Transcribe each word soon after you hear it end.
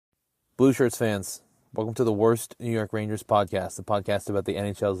Blue Shirts fans, welcome to the Worst New York Rangers podcast, the podcast about the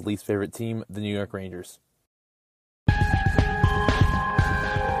NHL's least favorite team, the New York Rangers.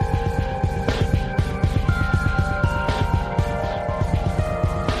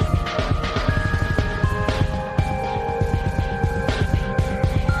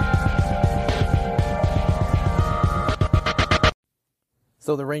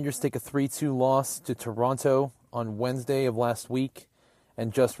 So the Rangers take a 3-2 loss to Toronto on Wednesday of last week.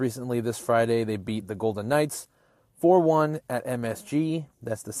 And just recently, this Friday, they beat the Golden Knights 4-1 at MSG.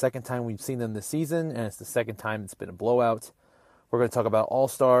 That's the second time we've seen them this season, and it's the second time it's been a blowout. We're going to talk about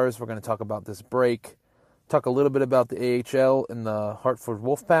All-Stars. We're going to talk about this break, talk a little bit about the AHL and the Hartford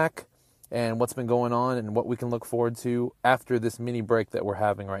Wolfpack, and what's been going on and what we can look forward to after this mini break that we're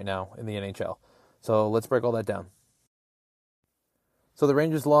having right now in the NHL. So let's break all that down. So the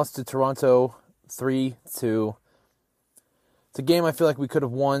Rangers lost to Toronto 3-2. It's a game I feel like we could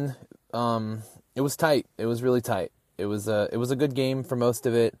have won. It was tight. It was really tight. It was a good game for most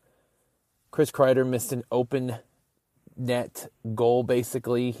of it. Chris Kreider missed an open net goal,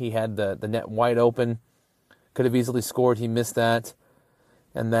 basically. He had the net wide open. Could have easily scored. He missed that.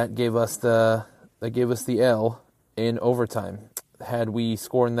 And that gave us the L in overtime. Had we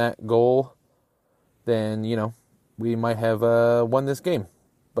scored that goal, then, we might have won this game.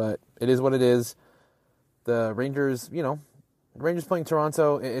 But it is what it is. The Rangers, Rangers playing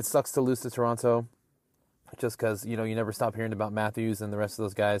Toronto, it sucks to lose to Toronto just because, you never stop hearing about Matthews and the rest of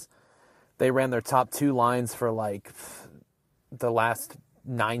those guys. They ran their top two lines for the last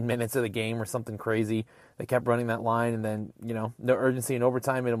 9 minutes of the game or something crazy. They kept running that line and then, no urgency in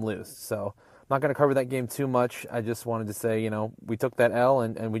overtime made them lose. So I'm not going to cover that game too much. I just wanted to say, we took that L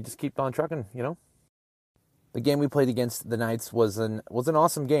and we just keep on trucking, The game we played against the Knights was an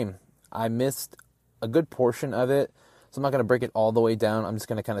awesome game. I missed a good portion of it. So I'm not going to break it all the way down. I'm just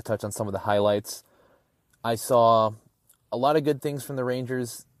going to kind of touch on some of the highlights. I saw a lot of good things from the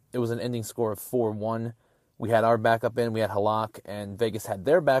Rangers. It was an ending score of 4-1. We had our backup in. We had Halak, and Vegas had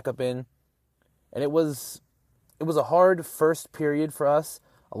their backup in. And it was a hard first period for us.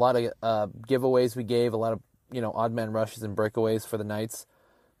 A lot of giveaways we gave, a lot of odd man rushes and breakaways for the Knights.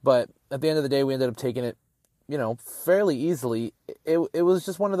 But at the end of the day, we ended up taking it fairly easily. It was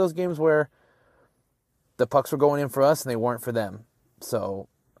just one of those games where the pucks were going in for us and they weren't for them. So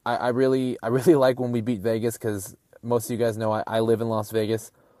I really like when we beat Vegas because most of you guys know I live in Las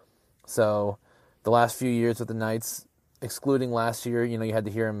Vegas. So the last few years with the Knights, excluding last year, you had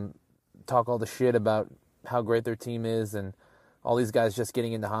to hear him talk all the shit about how great their team is and all these guys just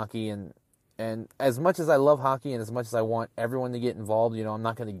getting into hockey. And as much as I love hockey and as much as I want everyone to get involved, I'm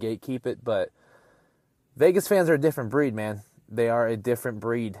not going to gatekeep it, but Vegas fans are a different breed, man. They are a different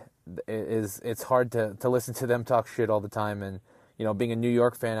breed. It's hard to listen to them talk shit all the time, and being a New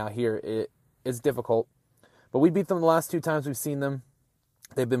York fan out here, it's difficult. But we beat them the last 2 times we've seen them.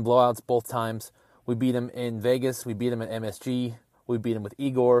 They've been blowouts both times. We beat them in Vegas. We beat them at MSG. We beat them with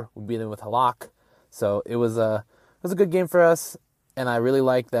Igor. We beat them with Halak. So it was a good game for us, and I really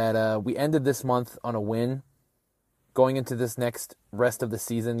like that we ended this month on a win. Going into this next rest of the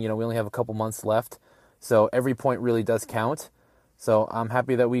season, we only have a couple months left, so every point really does count. So I'm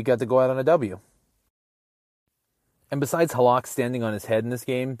happy that we got to go out on a W. And besides Halak standing on his head in this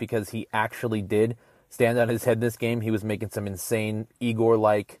game, because he actually did stand on his head in this game, he was making some insane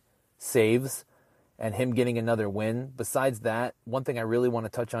Igor-like saves, and him getting another win. Besides that, one thing I really want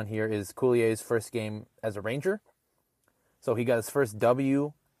to touch on here is Coulier's first game as a Ranger. So he got his first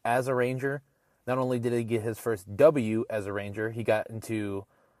W as a Ranger. Not only did he get his first W as a Ranger, he got into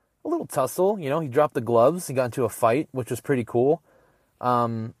a little tussle. He dropped the gloves. He got into a fight, which was pretty cool.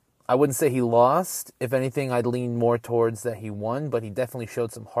 I wouldn't say he lost. If anything, I'd lean more towards that he won, but he definitely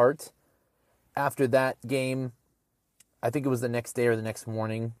showed some heart. After that game, I think it was the next day or the next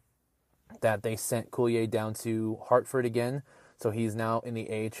morning, that they sent Coulier down to Hartford again. So he's now in the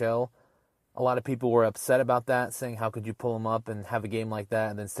AHL. A lot of people were upset about that, saying, how could you pull him up and have a game like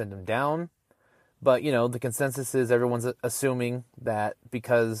that and then send him down? But, the consensus is everyone's assuming that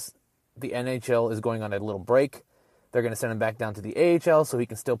because the NHL is going on a little break, they're going to send him back down to the AHL so he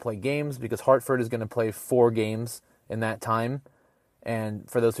can still play games, because Hartford is going to play 4 games in that time. And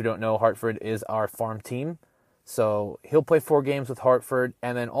for those who don't know, Hartford is our farm team. So he'll play 4 games with Hartford.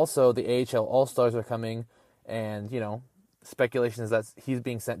 And then also the AHL All-Stars are coming. And, speculation is that he's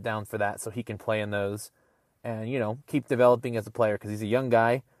being sent down for that so he can play in those and, keep developing as a player because he's a young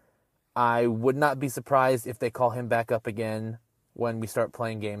guy. I would not be surprised if they call him back up again when we start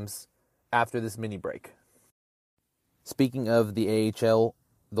playing games after this mini break. Speaking of the AHL,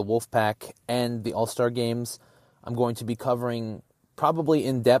 the Wolfpack, and the All-Star games, I'm going to be covering probably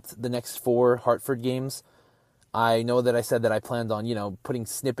in depth the next 4 Hartford games. I know that I said that I planned on, putting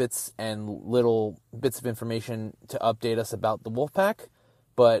snippets and little bits of information to update us about the Wolfpack,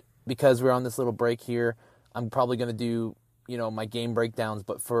 but because we're on this little break here, I'm probably going to do, my game breakdowns,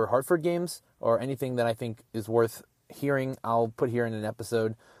 but for Hartford games or anything that I think is worth hearing, I'll put here in an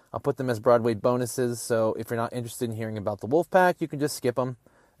episode. I'll put them as Broadway bonuses, so if you're not interested in hearing about the Wolfpack, you can just skip them.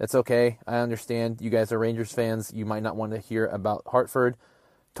 That's okay. I understand. You guys are Rangers fans. You might not want to hear about Hartford.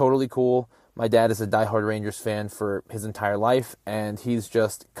 Totally cool. My dad is a diehard Rangers fan for his entire life, and he's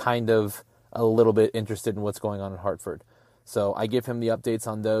just kind of a little bit interested in what's going on in Hartford. So I give him the updates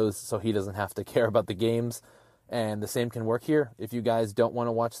on those so he doesn't have to care about the games. And the same can work here. If you guys don't want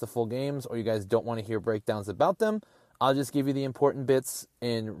to watch the full games or you guys don't want to hear breakdowns about them, I'll just give you the important bits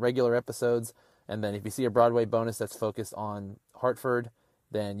in regular episodes. And then if you see a Broadway bonus that's focused on Hartford,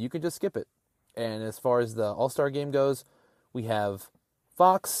 then you can just skip it. And as far as the All-Star game goes, we have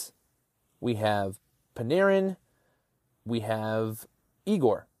Fox, we have Panarin, we have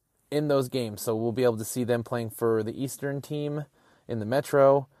Igor in those games. So we'll be able to see them playing for the Eastern team in the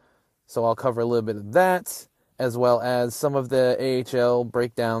Metro. So I'll cover a little bit of that, as well as some of the AHL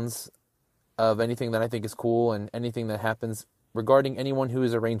breakdowns of anything that I think is cool and anything that happens regarding anyone who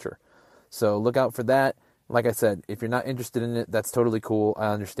is a Ranger. So look out for that. Like I said, if you're not interested in it, that's totally cool. I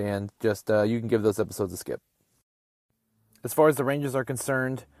understand. Just you can give those episodes a skip. As far as the Rangers are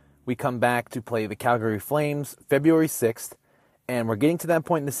concerned, we come back to play the Calgary Flames February 6th, and we're getting to that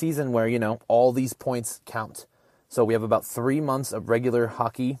point in the season where, all these points count. So we have about 3 months of regular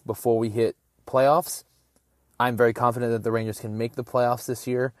hockey before we hit playoffs. I'm very confident that the Rangers can make the playoffs this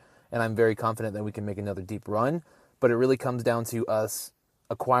year, and I'm very confident that we can make another deep run. But it really comes down to us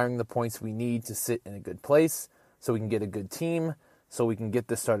acquiring the points we need to sit in a good place so we can get a good team, so we can get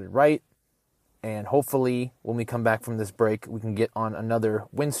this started right. And hopefully, when we come back from this break, we can get on another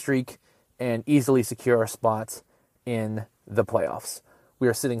win streak and easily secure our spots in the playoffs. We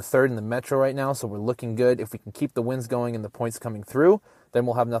are sitting 3rd in the Metro right now, so we're looking good. If we can keep the wins going and the points coming through, then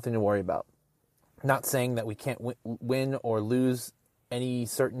we'll have nothing to worry about. Not saying that we can't win or lose any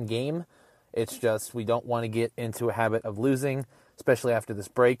certain game. It's just we don't want to get into a habit of losing, especially after this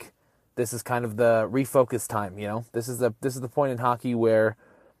break. This is kind of the refocus time, This is the point in hockey where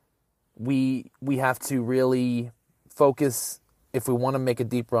we have to really focus. If we want to make a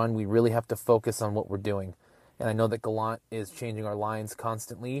deep run, we really have to focus on what we're doing. And I know that Gallant is changing our lines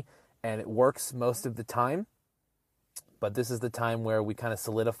constantly, and it works most of the time. But this is the time where we kind of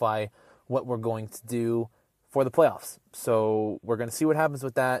solidify what we're going to do for the playoffs. So we're going to see what happens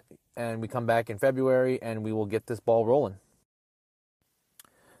with that, and we come back in February, and we will get this ball rolling.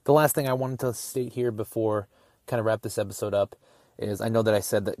 The last thing I wanted to state here before kind of wrap this episode up is I know that I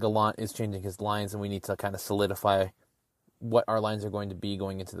said that Gallant is changing his lines, and we need to kind of solidify what our lines are going to be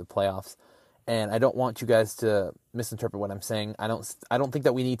going into the playoffs. And I don't want you guys to misinterpret what I'm saying. I don't think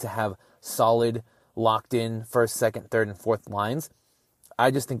that we need to have solid, locked in first, second, third, and fourth lines.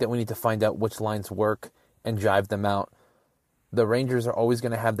 I just think that we need to find out which lines work and jive them out. The Rangers are always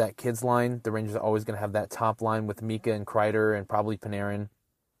going to have that kids line. The Rangers are always going to have that top line with Mika and Kreider and probably Panarin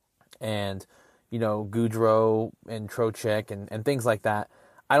and, Goudreau and Trocheck and things like that.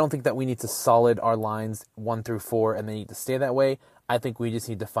 I don't think that we need to solid our lines 1 through 4 and they need to stay that way. I think we just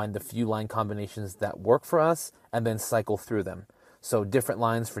need to find the few line combinations that work for us and then cycle through them. So different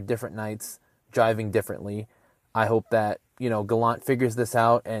lines for different nights, jiving differently. I hope that, Gallant figures this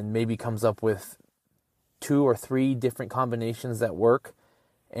out and maybe comes up with 2 or 3 different combinations that work.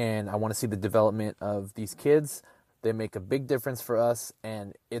 And I want to see the development of these kids. They make a big difference for us.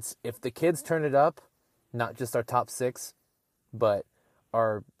 And it's if the kids turn it up, not just our top 6, but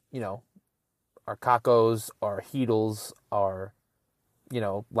our Kakos, our Heedles, our,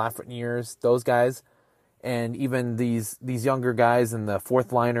 Lafreniers, those guys. And even these younger guys and the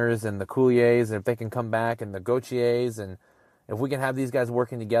fourth liners and the Couliers, and if they can come back, and the Gauthiers, and if we can have these guys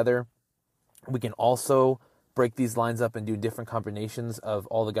working together, we can also break these lines up and do different combinations of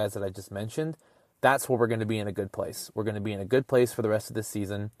all the guys that I just mentioned. That's where we're going to be in a good place. We're going to be in a good place for the rest of this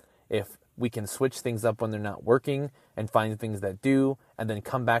season if we can switch things up when they're not working and find things that do, and then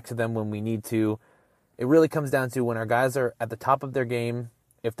come back to them when we need to. It really comes down to when our guys are at the top of their game.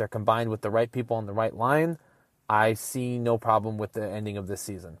 If they're combined with the right people on the right line, I see no problem with the ending of this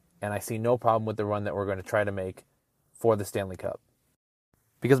season. And I see no problem with the run that we're going to try to make for the Stanley Cup.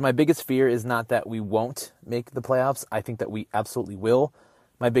 Because my biggest fear is not that we won't make the playoffs. I think that we absolutely will.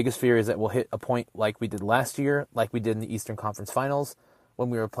 My biggest fear is that we'll hit a point like we did last year, like we did in the Eastern Conference Finals when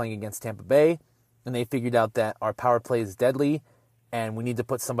we were playing against Tampa Bay, and they figured out that our power play is deadly, and we need to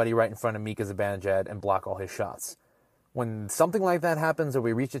put somebody right in front of Mika Zibanejad and block all his shots. when something like that happens, or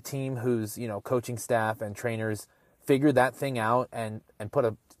we reach a team whose, coaching staff and trainers figure that thing out and put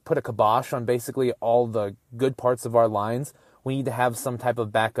a kibosh on basically all the good parts of our lines, we need to have some type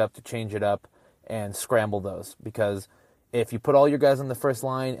of backup to change it up and scramble those. Because if you put all your guys on the first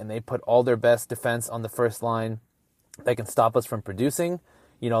line and they put all their best defense on the first line, that can stop us from producing.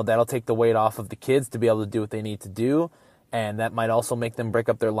 That'll take the weight off of the kids to be able to do what they need to do. And that might also make them break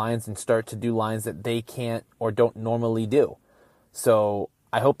up their lines and start to do lines that they can't or don't normally do. So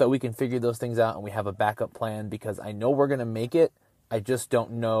I hope that we can figure those things out and we have a backup plan, because I know we're going to make it. I just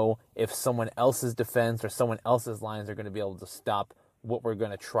don't know if someone else's defense or someone else's lines are going to be able to stop what we're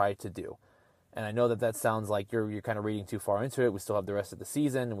going to try to do. And I know that sounds like you're kind of reading too far into it. We still have the rest of the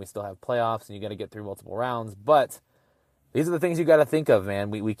season and we still have playoffs and you got to get through multiple rounds. But these are the things you got to think of,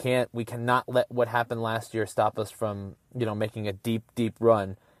 man. We cannot let what happened last year stop us from, making a deep, deep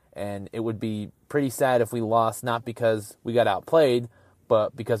run. And it would be pretty sad if we lost, not because we got outplayed,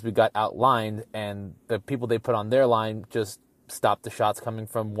 but because we got outlined and the people they put on their line just stopped the shots coming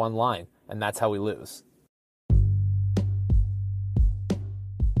from one line. And that's how we lose.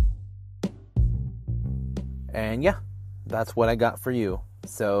 And yeah, that's what I got for you.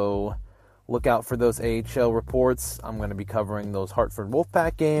 So look out for those AHL reports. I'm going to be covering those Hartford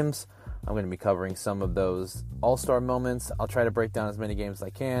Wolfpack games. I'm going to be covering some of those all-star moments. I'll try to break down as many games as I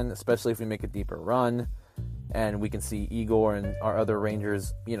can, especially if we make a deeper run and we can see Igor and our other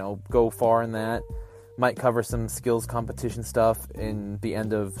Rangers, go far in that. Might cover some skills competition stuff in the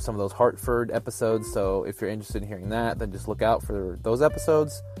end of some of those Hartford episodes. So if you're interested in hearing that, then just look out for those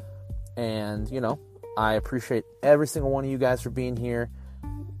episodes. And, I appreciate every single one of you guys for being here.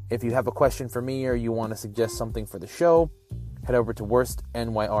 If you have a question for me or you want to suggest something for the show, head over to Worst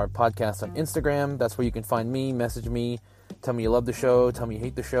NYR Podcast on Instagram. That's where you can find me, message me, tell me you love the show, tell me you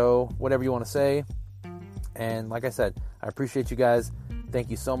hate the show, whatever you want to say. And like I said, I appreciate you guys. Thank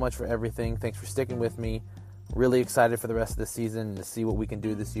you so much for everything. Thanks for sticking with me. Really excited for the rest of the season to see what we can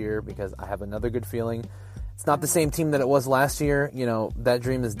do this year, because I have another good feeling. It's not the same team that it was last year. That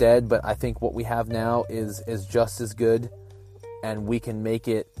dream is dead, but I think what we have now is just as good, and we can make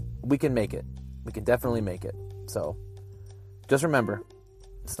it. We can make it. We can definitely make it. So just remember,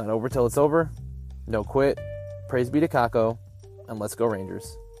 it's not over till it's over. No quit. Praise be to Kako, and let's go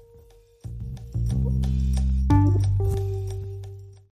Rangers.